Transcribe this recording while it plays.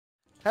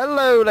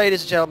Hello,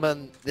 ladies and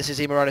gentlemen. This is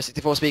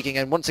Horatio64 speaking,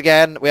 and once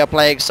again, we are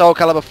playing Soul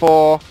Calibur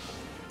 4.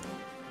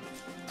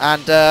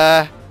 And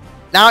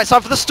now it's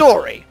time for the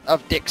story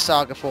of Dick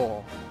Saga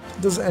 4.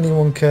 Does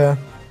anyone care?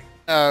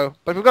 No,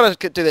 but we've got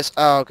to do this.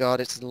 Oh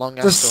god, it's a long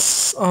ass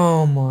story.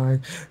 Oh my.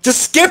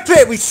 Just skip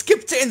it! We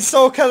skipped it in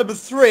Soul Calibur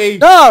 3!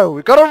 No,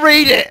 we've got to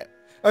read it!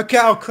 Okay,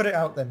 I'll cut it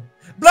out then.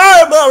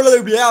 Blah blah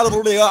blah blah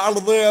blah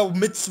blah.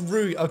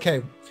 Mitsurugi.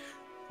 Okay.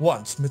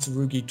 Once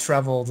Mitsurugi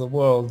traveled the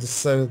world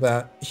so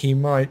that he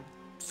might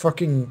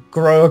fucking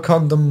grow a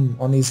condom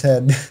on his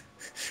head. And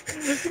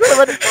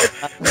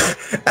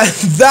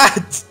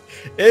that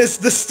is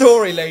the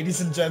story, ladies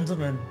and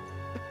gentlemen.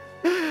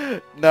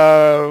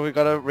 No, we've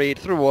got to read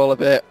through all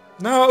of it.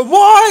 No,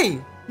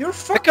 why? You're a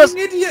fucking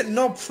idiot,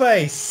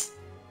 knobface.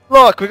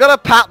 Look, we've got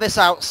to pat this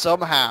out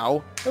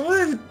somehow.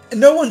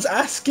 No one's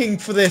asking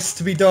for this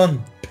to be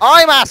done.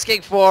 I'm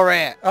asking for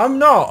it! I'm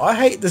not. I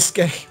hate this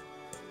game.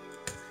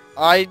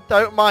 I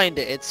don't mind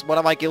it. It's one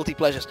of my guilty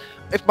pleasures.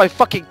 If my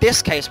fucking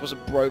disc case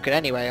wasn't broken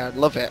anyway, I'd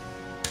love it.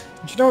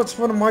 Do you know what's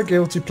one of my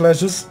guilty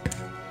pleasures?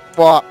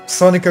 What?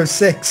 Sonic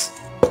 06.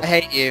 I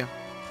hate you.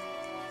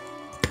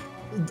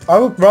 I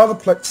would rather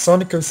play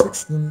Sonic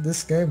 06 than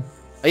this game.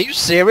 Are you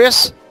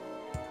serious?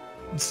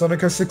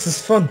 Sonic 06 is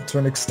fun to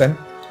an extent.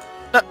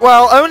 No,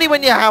 well, only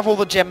when you have all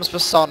the gems for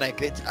Sonic.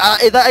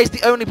 That is the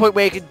only point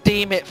where you can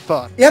deem it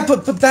fun. Yeah,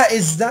 but that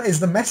is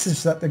the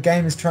message that the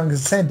game is trying to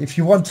send. If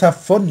you want to have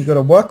fun, you got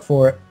to work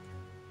for it.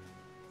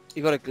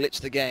 You got to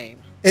glitch the game.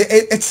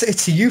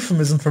 It's a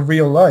euphemism for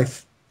real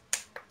life.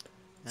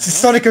 So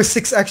Sonic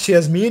 06 actually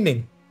has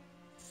meaning.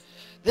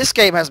 This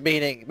game has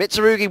meaning.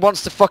 Mitsurugi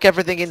wants to fuck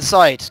everything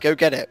inside. Go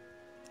get it.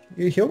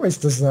 He always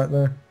does that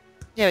though.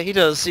 Yeah, he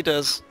does. He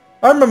does.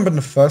 I remember in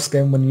the first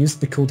game when he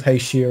used to be called Hey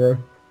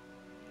Shiro.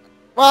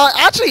 Well,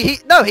 actually, he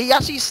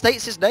actually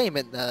states his name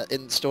in the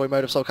story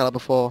mode of Soul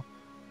Calibur 4.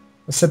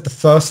 I said the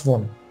first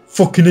one.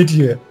 Fucking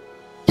idiot.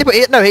 Yeah, but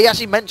he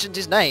actually mentioned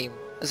his name,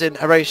 as in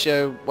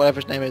Horatio, whatever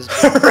his name is.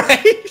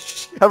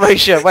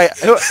 Horatio. Wait,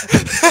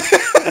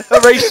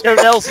 Horatio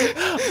Nelson.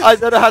 I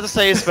don't know how to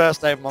say his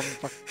first name.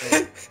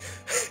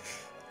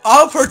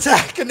 Our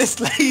protagonist,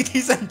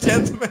 ladies and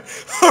gentlemen,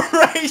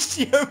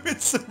 Horatio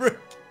Mitsurugi.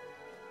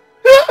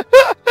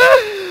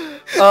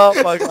 Oh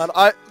my god!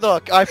 I've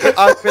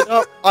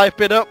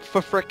been up for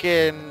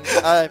frickin'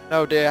 I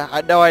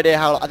have no idea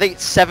how. I think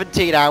it's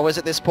 17 hours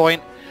at this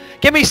point.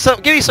 Give me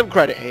some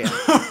credit here.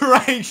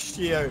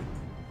 Horatio.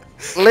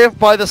 Live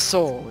by the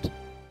sword.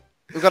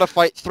 We've got to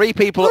fight 3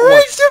 people at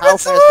once.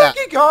 Horatio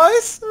Mitsurugi,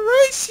 guys.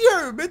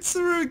 Horatio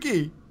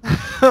Mitsurugi.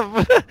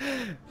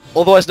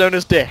 Otherwise known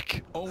as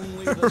Dick.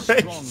 Only the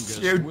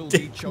Horatio will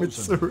Dick be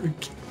chosen.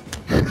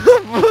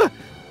 Mitsurugi.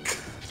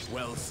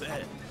 Well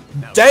said.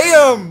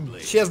 Damn!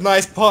 She has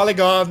nice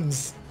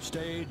polygons.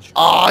 Stage.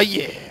 Oh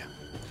yeah.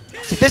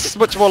 See, this is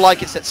much more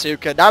like it,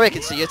 Setsuka. Now we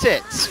can see your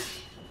tits.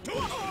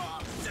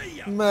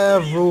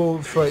 Rule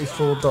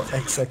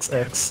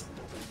 34.xxx.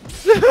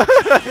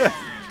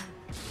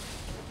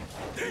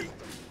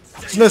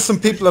 You know, some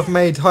people have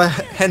made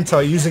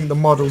hentai using the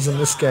models in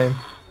this game.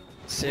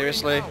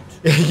 Seriously?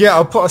 Yeah,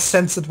 I'll put a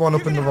censored one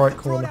up in the right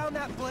corner.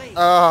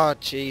 Oh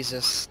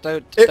Jesus!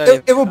 Don't.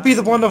 It will be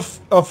the one of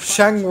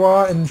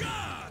Shangwa and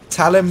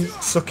Talim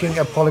sucking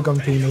a polygon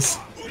penis.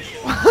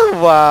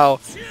 Wow.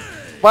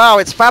 Wow,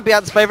 it's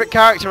Fabian's favourite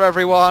character,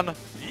 everyone.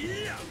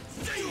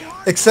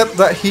 Except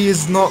that he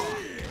is not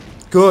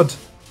good.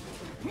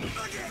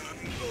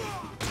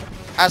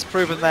 As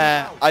proven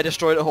there, I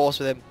destroyed a horse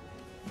with him.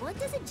 What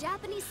does a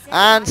Japanese say?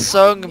 And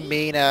Sung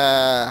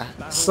Mina.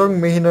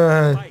 Sung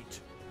Mina.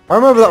 I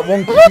remember that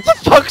one. What the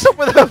fuck's up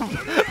with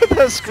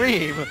her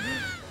scream?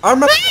 I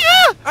remember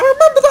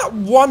that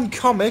one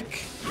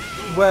comic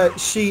where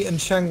she and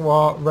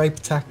Shangwa rape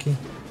Taki.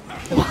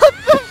 What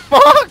the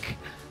fuck?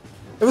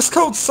 It was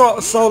called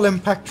Soul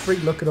Impact 3,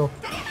 look it up.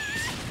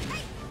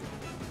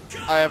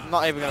 I am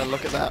not even going to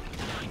look at that.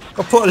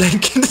 I'll put a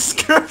link in the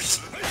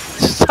description.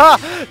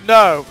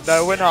 No,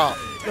 we're not.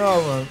 No, I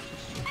won't.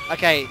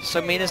 Okay, so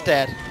Mina's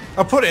dead.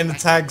 I'll put it in the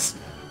tags.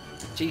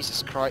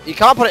 Jesus Christ. You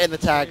can't put it in the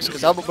tags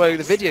because I'm uploading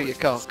the video, you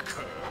cock.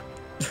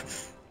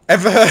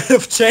 Ever heard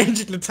of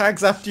changing the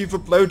tags after you've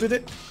uploaded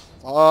it?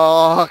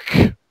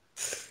 Fuck.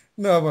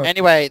 No, I won't.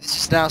 Anyway, this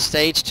is now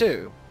stage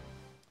 2.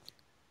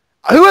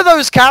 Who are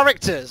those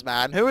characters,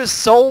 man? Who is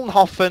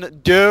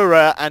Solnhofen,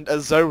 Dura, and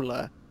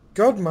Azola?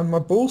 God, man, my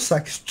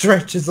ballsack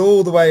stretches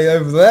all the way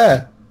over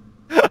there.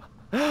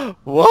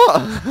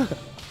 What?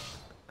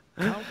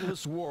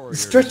 Countless warriors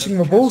Stretching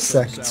have my ball cast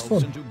sack, it's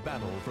themselves fun. into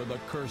battle for the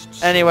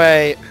cursed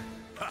Anyway,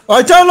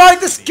 I don't like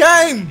this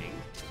game!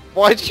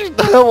 why did you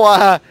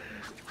know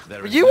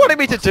you wanted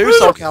me to do Who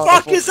Soul the Calibur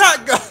fuck 4. is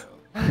that guy?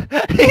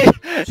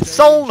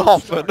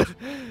 Solnhofen.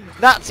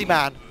 Nazi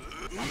man.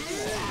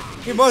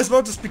 He might as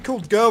well just be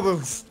called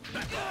Goebbels.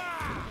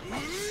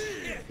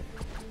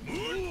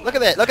 Look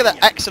at that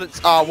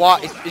excellence. Oh,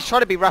 what? He's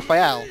trying to be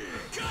Raphael.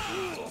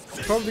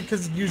 Probably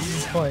because he uses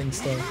his fighting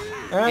style.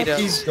 And He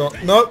does. he's got...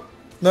 Nope.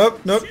 Yeah.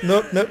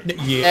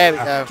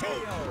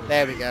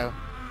 There we go.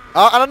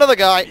 Oh, and another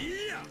guy.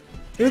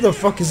 Who the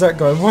fuck is that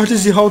guy? Why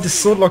does he hold his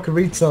sword like a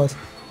retard?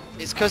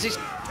 It's because he's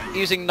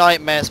using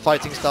Nightmare's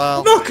fighting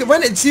style. Look,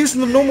 when it's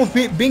using the normal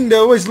being, they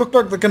always look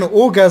like they're gonna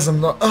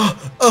orgasm. Like,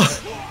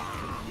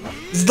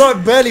 He's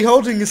like barely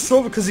holding his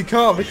sword because he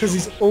can't, because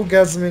he's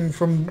orgasming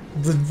from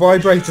the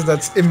vibrator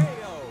that's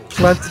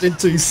implanted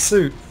into his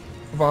suit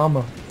of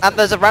armor. And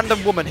there's a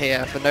random woman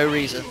here for no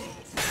reason.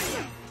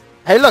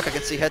 Hey look, I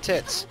can see her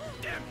tits.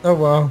 Oh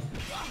wow.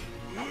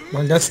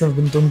 Well, that's never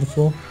been done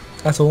before.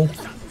 At all.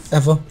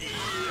 Ever.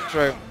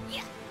 True.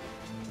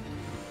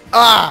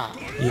 Ah!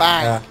 Yeah.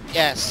 Bang!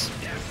 Yes.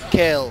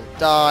 Kill.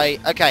 Die.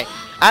 Okay.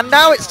 And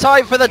now it's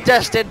time for the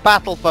destined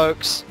battle,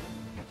 folks.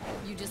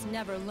 You just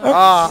never learn. Oh,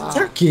 Ah.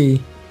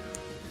 Taki.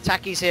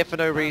 Taki's here for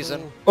no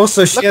reason.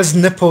 Also, she has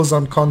nipples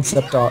on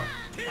concept art.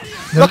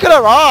 Look at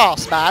her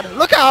ass, man!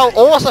 Look at how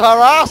awesome her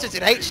ass is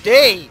in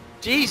HD!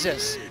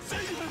 Jesus!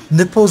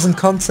 Nipples and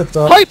concept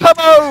art. Hyper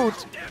mode!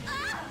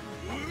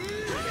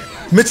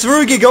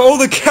 Mitsurugi got all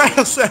the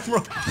Chaos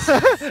Emeralds!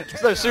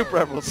 There's no Super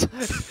Emeralds.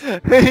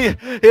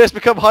 He has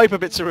become Hyper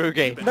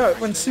Mitsurugi. No,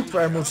 when Super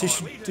Emeralds, he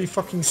should do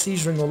fucking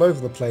seizuring all over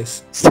the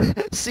place.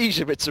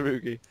 Seizure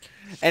Mitsurugi.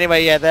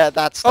 Anyway, yeah,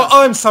 that's... Oh,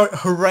 I'm sorry,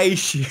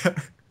 Horatio.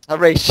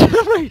 Horatio.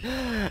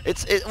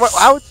 Well,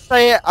 I would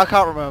say it, I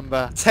can't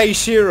remember.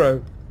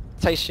 Teishiro.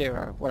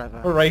 Teishiro, whatever.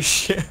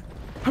 Horatio.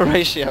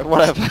 Horatio,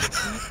 whatever.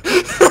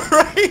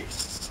 Horatio.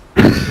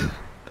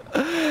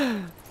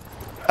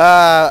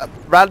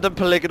 Random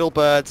polygonal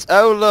birds.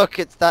 Oh look,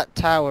 it's that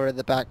tower in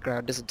the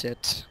background, isn't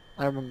it?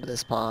 I remember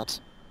this part.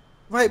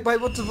 Wait,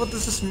 what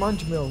does this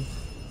remind me of?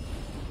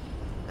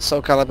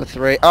 Soul Calibur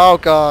 3. Oh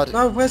god.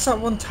 No, where's that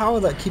one tower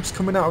that keeps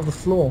coming out of the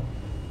floor?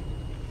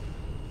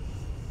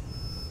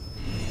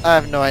 I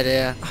have no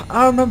idea.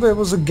 I remember it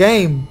was a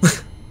game.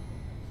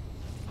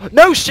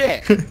 No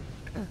shit!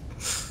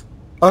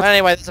 Okay.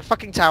 Anyway, there's a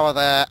fucking tower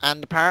there,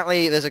 and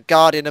apparently there's a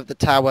guardian of the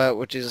tower,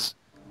 which is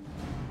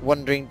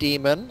Wandering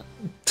Demon.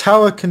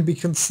 Tower can be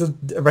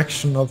considered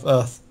erection of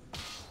Earth.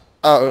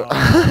 Oh.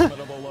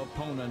 Formidable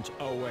opponent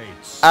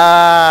awaits.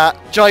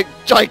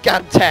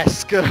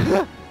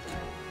 Gigantesque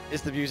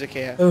is the music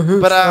here. Oh,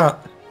 who's But that?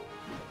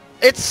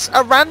 it's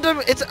a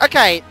random. It's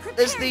okay.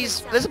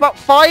 There's about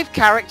 5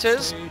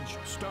 characters, Stage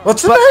start.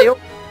 What's the but name?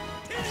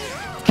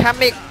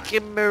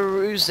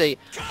 Kamikimaruzi.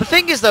 The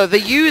thing is though, they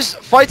use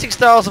fighting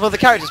styles of other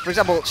characters. For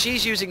example,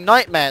 she's using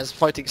Nightmare's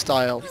fighting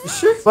style. Is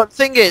she? But the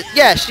thing is,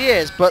 yeah, she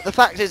is. But the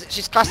fact is,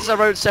 she's classed as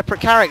her own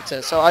separate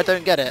character, so I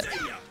don't get it.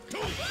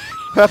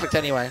 Perfect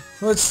anyway.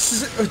 Well,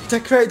 it's just, they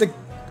created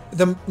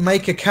the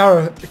make a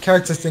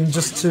character thing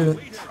just to,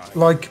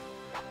 like...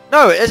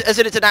 No, as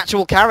in it's an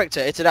actual character.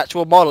 It's an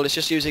actual model. It's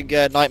just using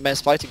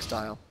Nightmare's fighting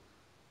style.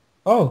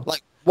 Oh.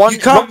 Like one. You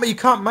can't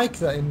make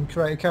that in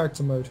create a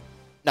character mode.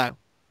 No.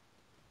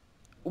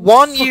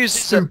 One Fucking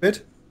uses.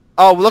 stupid.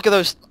 Oh, look at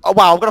those. Oh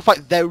wow, I'm gonna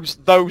fight those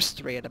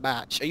 3 in a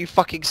match. Are you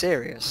fucking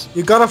serious?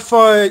 You gotta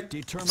fight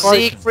Determination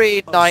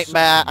Siegfried, of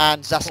Nightmare, soul.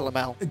 and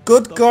Zasalamel. a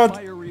good The god,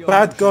 fiery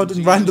bad arms god, of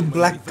and random Zeus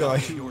black will guy.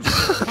 envelop your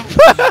soul.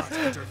 Do not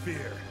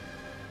interfere.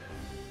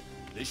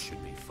 This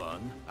should be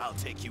fun. I'll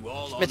take you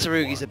all on at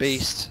Mitsurugi's a once.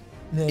 beast.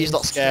 Yeah, He's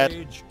not scared.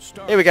 Stage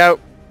start. Here we go.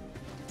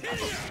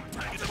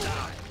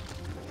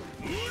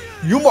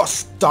 You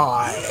must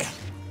die.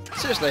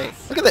 Seriously,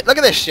 look at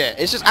this shit.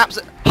 It's just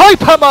absolute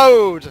hyper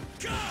mode.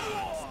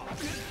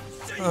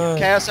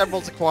 Chaos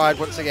Emeralds acquired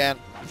once again.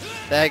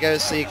 There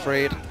goes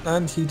Siegfried.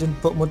 And he didn't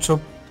put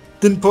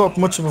up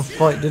much of a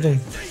fight, did he?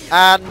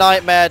 And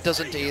Nightmare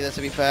doesn't either,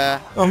 to be fair.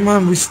 Oh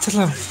man, we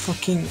still have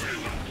fucking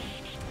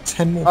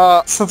 10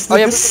 more stuff Oh like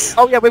yeah, this.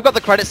 oh yeah, we've got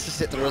the credits to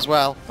sit through as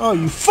well. Oh,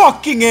 you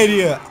fucking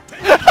idiot!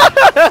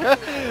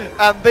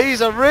 And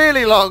these are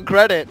really long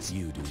credits.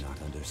 You do not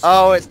understand.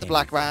 Oh, it's the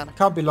black man.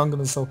 Can't be longer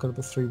than Soul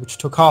Calibur 3, which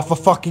took half a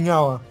fucking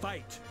hour.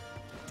 Fight.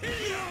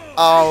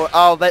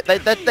 Oh,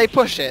 they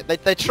push it.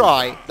 They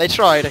try. They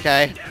tried,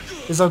 okay.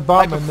 There's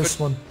Obama in this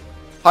one.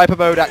 Hyper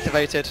mode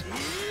activated.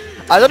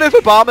 I don't know if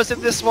Obama's in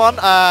this one.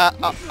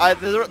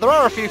 There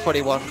are a few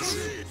funny ones.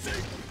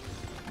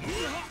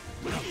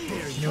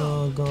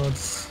 Oh god.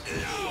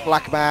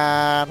 Black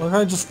man. Why can't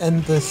I just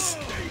end this?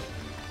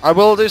 I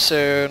will do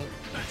soon.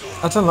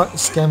 I don't like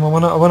this game. I'm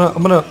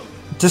gonna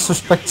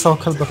disrespect Soul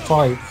Calibur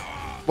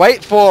 5.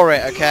 Wait for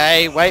it,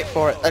 okay? Wait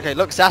for it. Okay,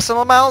 look,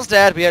 Zasamel's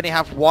dead. We only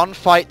have 1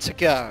 fight to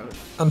go.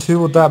 And who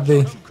would that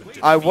be?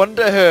 I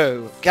wonder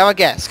who. Go a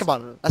guess. Come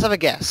on, let's have a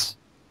guess.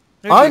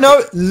 Who do I you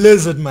know, think?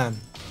 Lizard Man.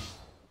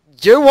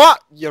 You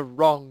what? You're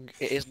wrong.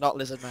 It is not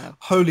Lizard Man.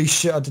 Holy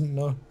shit, I didn't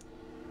know.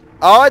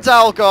 Oh, it's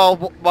Algol.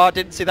 Well, I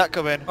didn't see that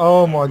coming.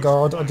 Oh my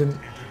god, I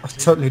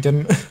totally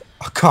didn't.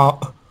 I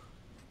can't.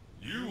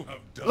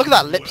 Look at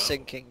that lip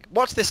syncing.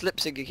 Watch this lip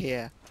syncing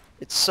here.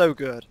 It's so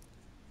good.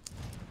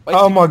 Wait,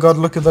 Oh my god,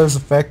 look at those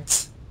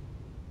effects.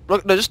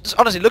 look, no, just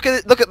honestly, look at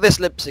it. Look at this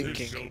lip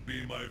syncing.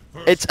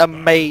 It's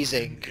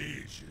amazing.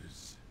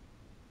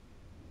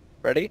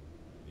 Ready?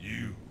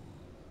 You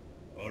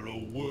are a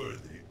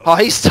worthy Oh,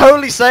 he's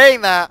totally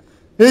saying that.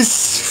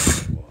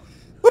 This...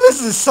 What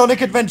is this,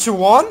 Sonic Adventure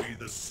 1? be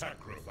the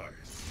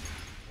sacrifice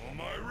for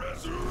my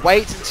resurrection.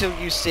 Wait until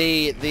you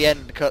see the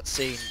end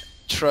cutscene.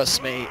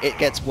 Trust me, it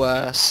gets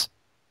worse.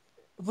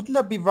 Wouldn't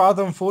that be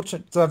rather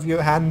unfortunate to have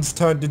your hands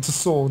turned into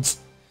swords?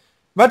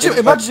 Imagine if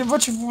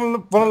you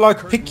want to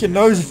like pick your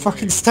nose and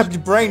fucking stab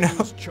your brain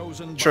out.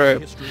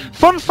 True.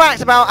 Fun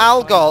fact about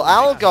Algol.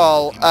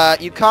 Algol,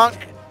 you can't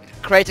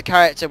create a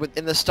character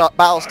in the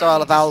battle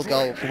style of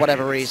Algol for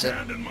whatever reason.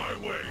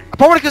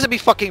 Probably because it'd be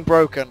fucking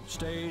broken.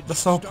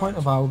 That's the whole point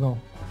of Algol.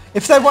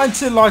 If they wanted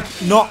to like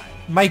not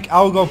make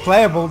Algol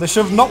playable, they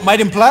should have not made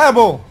him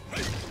playable.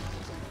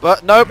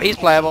 But nope, he's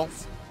playable.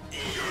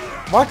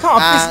 Why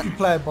can't Abyss be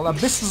playable?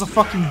 Abyss was a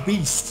fucking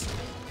beast.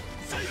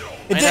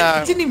 It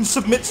didn't even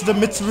submit to the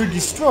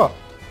Mitsurugi strut.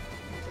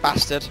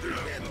 Bastard.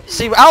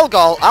 See,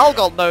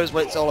 Algol knows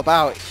what it's all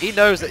about. He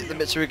knows that the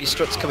Mitsurugi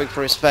strut's coming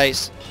for his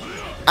face.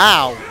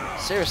 Ow.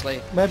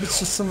 Seriously. Maybe it's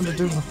just something to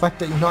do with the fact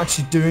that you're not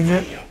actually doing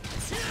it.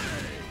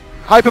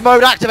 Hyper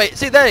mode activate.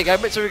 See, there you go,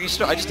 Mitsurugi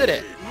strut. I just did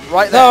it.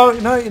 Right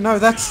there. No,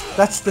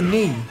 that's the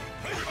knee.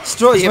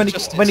 Strut is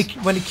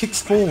when he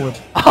kicks forward.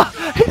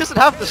 He doesn't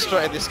have the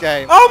strut in this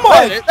game. Oh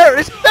my! There it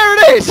is! There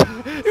it is!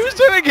 Who's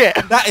doing it?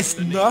 That is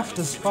nerfed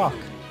as fuck.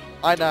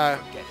 I know.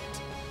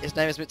 His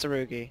name is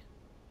Mitsurugi.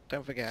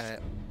 Don't forget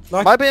it.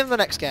 Like, might be in the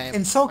next game.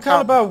 In Soul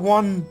Calibur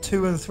 1,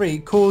 2 and 3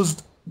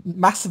 caused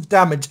massive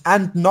damage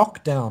and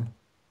knockdown.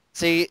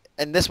 See,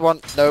 in this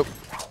one, nope.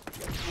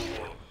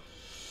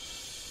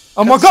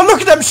 Oh my god,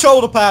 look at them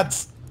shoulder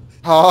pads!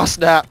 Oh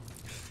snap.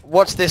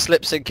 Watch this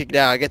lip syncing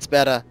now, it gets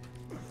better.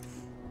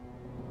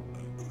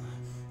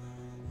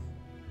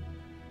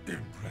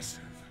 Impressive.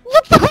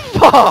 What the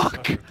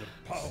fuck? The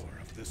power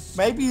of this.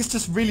 Maybe he's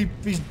just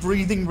he's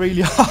breathing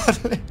really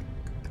hard.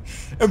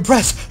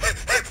 Impressive.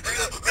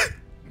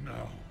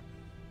 Now,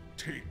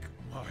 take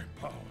my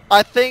power.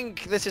 I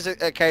think this is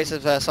a case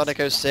of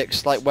Sonic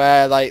 06, like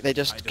where like they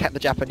just kept the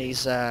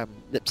Japanese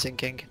lip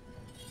syncing.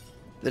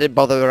 They didn't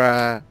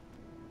bother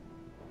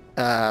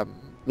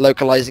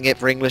localizing it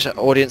for English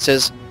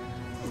audiences.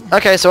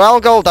 Okay, so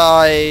Algol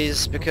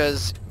dies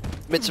because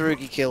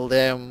Mitsurugi killed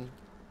him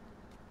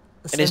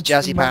in his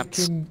jazzy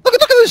pants. Look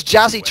at those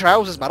jazzy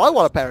trousers, man! I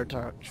want a pair of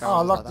trousers.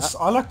 Oh,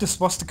 I like the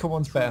swastika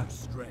ones better.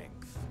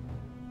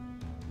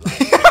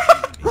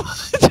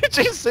 Did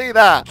you see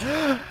that?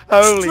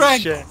 Holy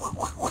Strength. shit!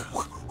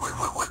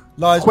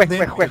 Lies Quick.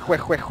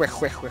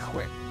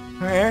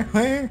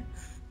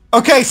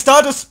 Okay,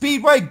 Stardust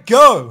Speedway,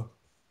 go!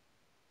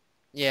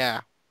 Yeah.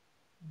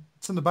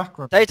 It's in the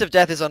background. Date of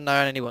death is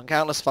unknown. Anyone.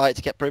 Countless fights.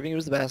 He kept proving he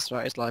was the best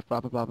throughout his life.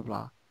 Blah blah blah blah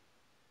blah.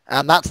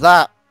 And that's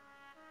that.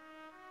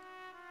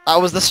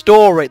 That was the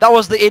story. That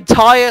was the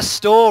entire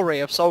story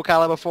of Soul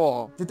Calibur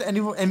 4. Did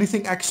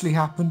anything actually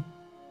happen?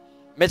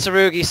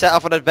 Mitsurugi set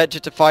off on an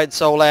adventure to find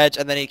Soul Edge,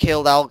 and then he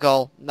killed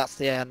Algol, and that's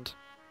the end.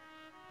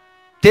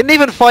 Didn't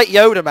even fight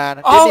Yoda, man.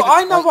 Oh,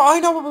 I know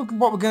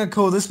what we're gonna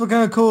call this. We're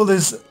gonna call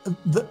this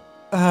the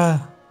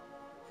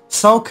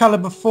Soul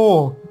Calibur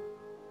 4.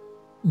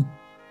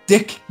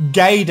 Dick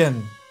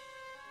Gaiden.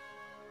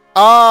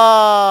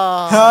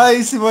 Ah.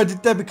 You see what I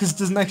did there? Because it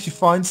doesn't actually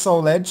find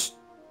Soul Edge.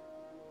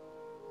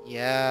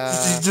 Yeah.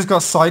 He just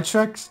got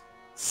sidetracked.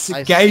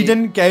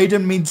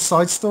 Gaiden means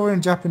side story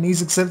in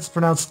Japanese, except it's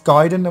pronounced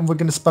Gaiden, and we're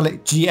going to spell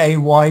it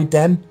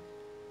G-A-Y-Den.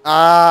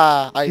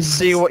 Ah, I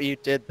see what you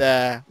did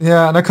there.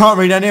 Yeah, and I can't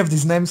read any of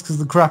these names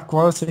because of the crap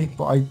quality,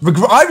 but I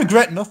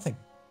regret nothing.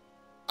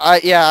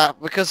 Yeah,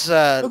 because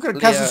look at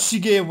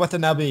Kazushige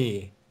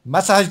Watanabe.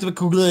 And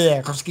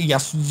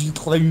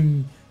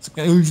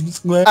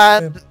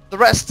the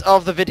rest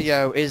of the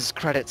video is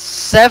credits.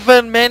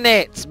 7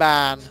 minutes,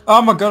 man.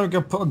 Oh my god, I'm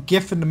gonna put a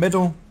GIF in the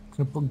middle. I'm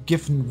gonna put a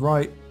GIF in the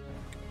right.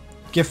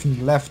 GIF in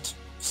the left.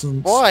 So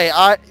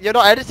Why? You're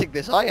not editing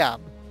this, I am.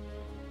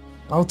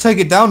 I'll take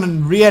it down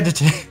and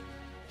re-edit it.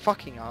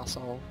 Fucking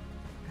asshole.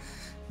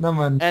 No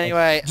man.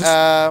 Anyway,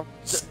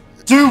 just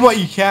do what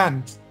you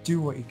can.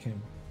 Do what you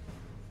can.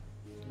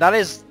 That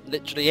is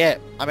literally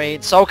it. I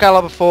mean, Soul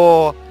Calibur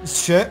 4...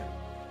 It's shit.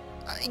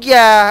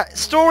 Yeah,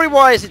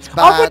 story-wise it's bad.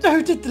 I wonder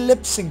who did the lip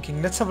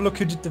syncing. Let's have a look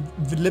who did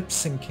the lip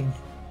syncing.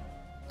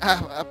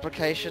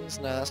 Applications?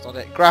 No, that's not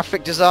it.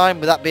 Graphic design,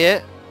 would that be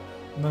it?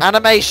 No.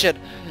 Animation.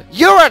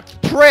 You're a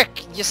prick,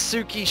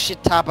 Yasuki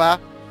Shibata.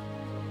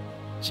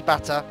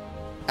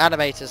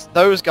 Animators.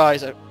 Those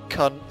guys are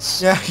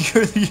cunts. Yeah,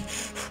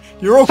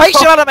 you're all...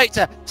 Facial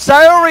animator!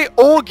 Sayori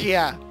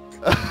Orgia!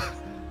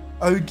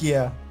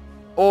 Ogia.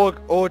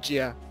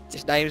 Orgia.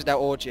 His name's now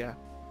Orgia.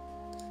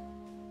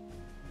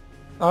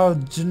 Oh,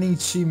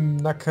 Junichi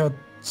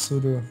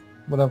Nakatsuru.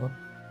 Whatever.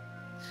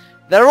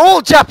 They're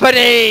all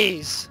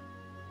Japanese!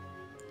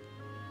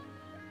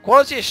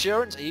 Quality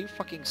assurance? Are you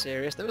fucking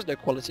serious? There was no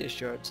quality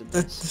assurance in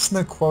this. There's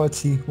no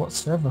quality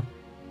whatsoever.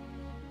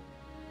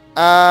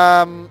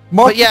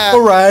 But yeah.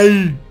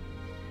 Hooray!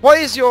 What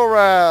is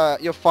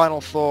your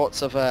final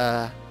thoughts of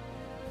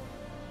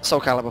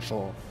Soul Calibur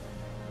 4?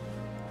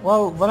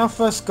 Well, when I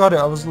first got it,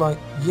 I was like,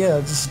 yeah,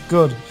 this is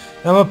good.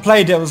 And when I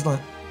played it, I was like,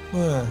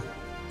 eh.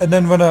 And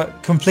then when I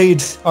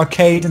completed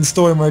arcade and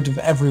story mode with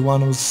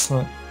everyone, I was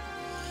like,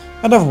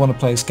 I never want to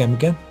play this game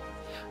again.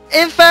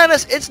 In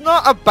fairness, it's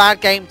not a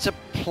bad game to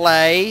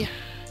play.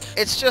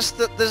 It's just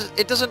that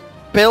it doesn't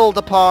build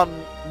upon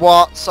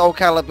what Soul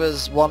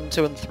Calibur's 1,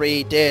 2, and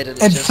 3 did.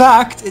 And In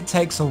fact, it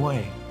takes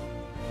away.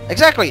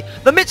 Exactly.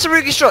 The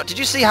Mitsurugi strut, did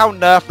you see how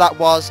nerfed that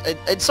was?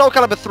 In Soul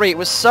Calibur 3, it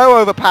was so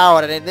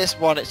overpowered, and in this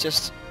one, it's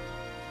just...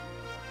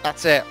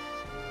 That's it.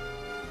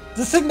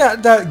 The thing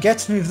that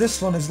gets me with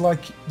this one is,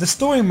 like, the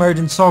story mode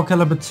in Soul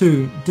Calibur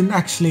 2 didn't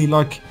actually,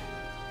 like,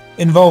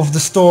 involve the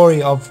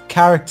story of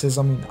characters.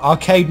 I mean,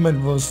 arcade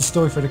mode was the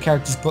story for the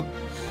characters, but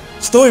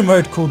story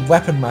mode called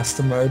Weapon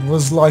Master mode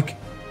was like,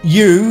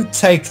 you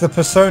take the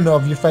persona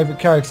of your favorite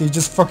character, you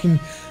just fucking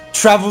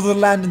travel the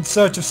land in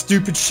search of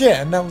stupid shit,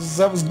 and that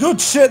was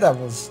good shit.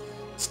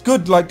 It's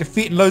good, like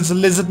defeating loads of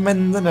lizard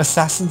men and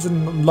assassins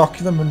and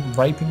locking them and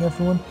raping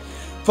everyone.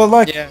 But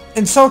like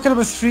in Soul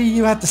Calibur 3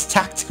 you had this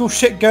tactical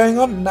shit going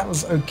on, and that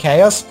was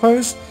okay, I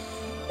suppose.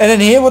 And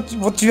then here,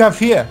 what do you have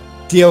here?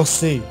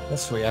 DLC.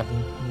 That's what you have.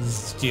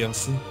 This is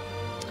DLC.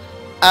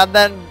 And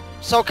then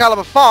Soul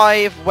Calibur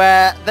 5,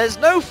 where there's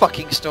no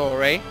fucking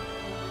story.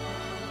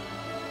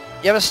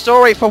 You have a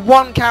story for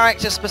one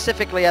character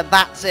specifically, and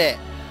that's it.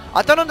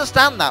 I don't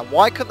understand that.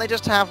 Why couldn't they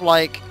just have,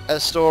 like, a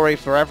story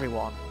for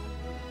everyone?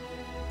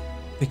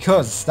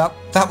 Because that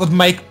would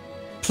make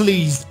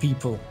pleased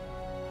people.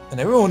 And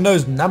everyone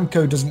knows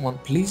Namco doesn't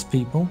want pleased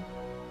people.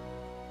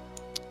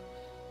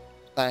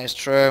 That is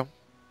true.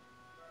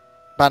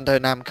 Bando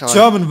Namco.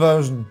 German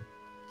version.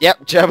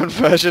 Yep, German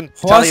version.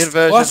 Italian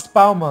version. Horst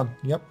Baumann.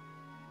 Yep.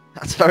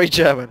 That's very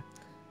German.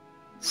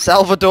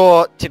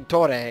 Salvador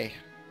Tintore.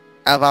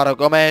 Alvaro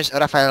Gomez,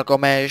 Rafael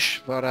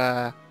Gomez for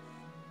the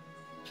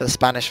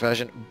Spanish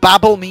version.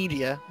 Babel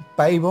Media.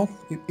 Babel,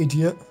 you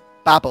idiot.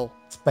 Babel.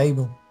 It's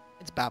Babel.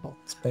 It's Babel.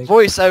 It's Babel.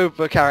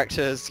 Voiceover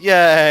characters.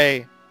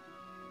 Yay!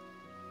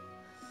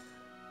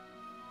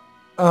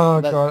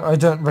 Oh god, I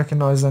don't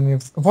recognise any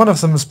of them. One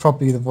of them is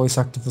probably the voice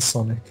actor for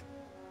Sonic.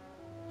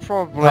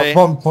 Probably. At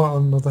one point or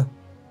another.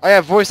 Oh yeah,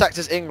 voice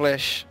actors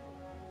English.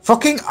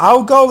 Fucking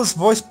Algol is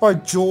voiced by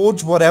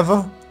George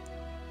whatever.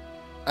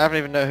 I don't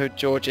even know who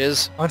George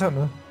is. I don't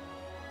know.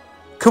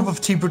 Cup of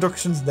Tea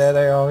Productions, there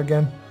they are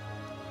again.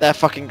 They're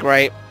fucking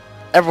great.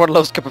 Everyone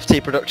loves Cup of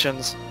Tea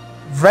Productions.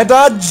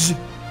 Redudge!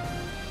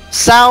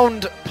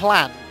 Sound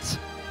Plant.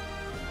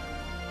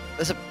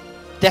 There's a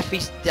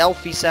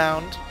Delphi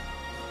sound.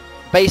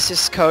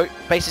 Basis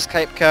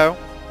Cape Co.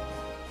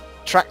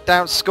 Track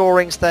down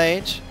scoring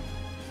stage.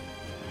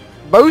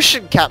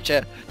 Motion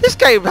capture. This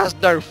game has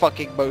no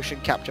fucking motion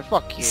capture.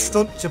 Fuck you.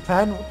 Stunt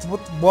Japan?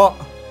 What?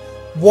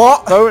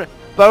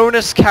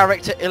 Bonus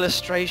character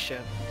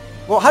illustration.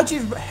 Well, how do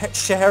you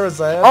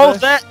Scheherazade? Oh,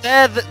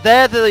 they're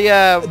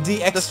the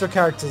extra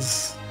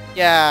characters.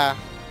 Yeah.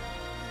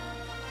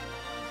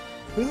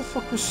 Who the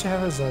fuck was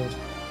Scheherazade?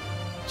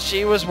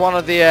 She was one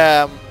of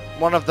the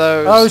one of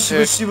those. Oh,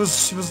 she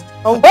was.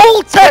 Oh,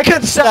 all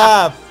Tekken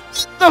staff.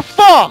 The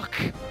fuck?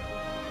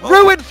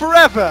 Ruined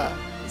forever.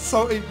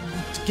 So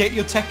get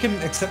your Tekken,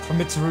 except for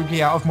Mitsurugi,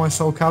 out of my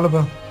Soul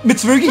Calibur.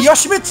 Mitsurugi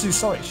Yoshimitsu.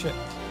 Sorry, shit.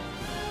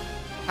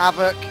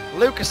 Havoc,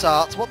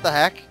 LucasArts, what the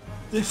heck?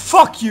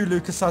 Fuck you,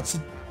 LucasArts.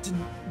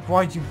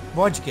 Why'd you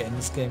get in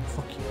this game?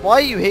 Fuck you. Why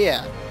are you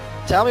here?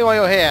 Tell me why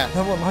you're here.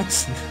 No one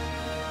likes you.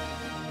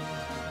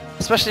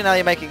 Especially now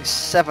you're making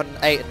 7,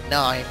 8, and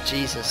 9.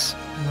 Jesus.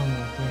 Oh my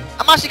god.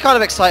 I'm actually kind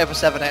of excited for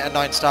 7, 8, and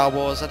 9 Star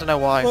Wars. I don't know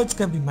why. Well, it's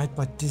gonna be made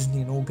by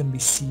Disney and all gonna be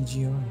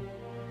CGI.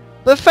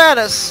 But in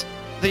fairness,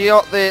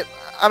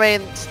 I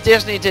mean,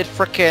 Disney did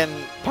frickin'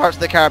 Pirates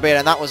of the Caribbean,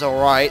 and that was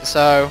alright,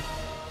 so...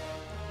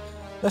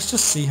 Let's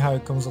just see how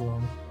it comes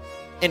along.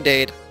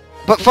 Indeed.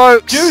 But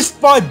folks... Produced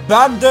by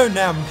Bando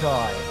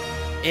Namco!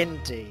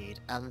 Indeed.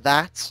 And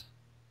that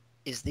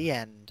is the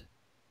end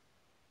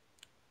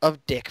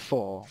of Dick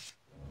 4.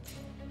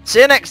 See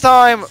you next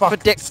time for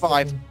Dick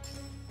 5.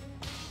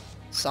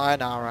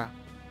 Sayonara.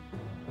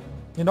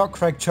 You're not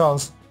Craig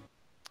Charles.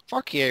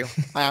 Fuck you.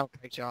 I am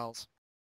Craig Charles.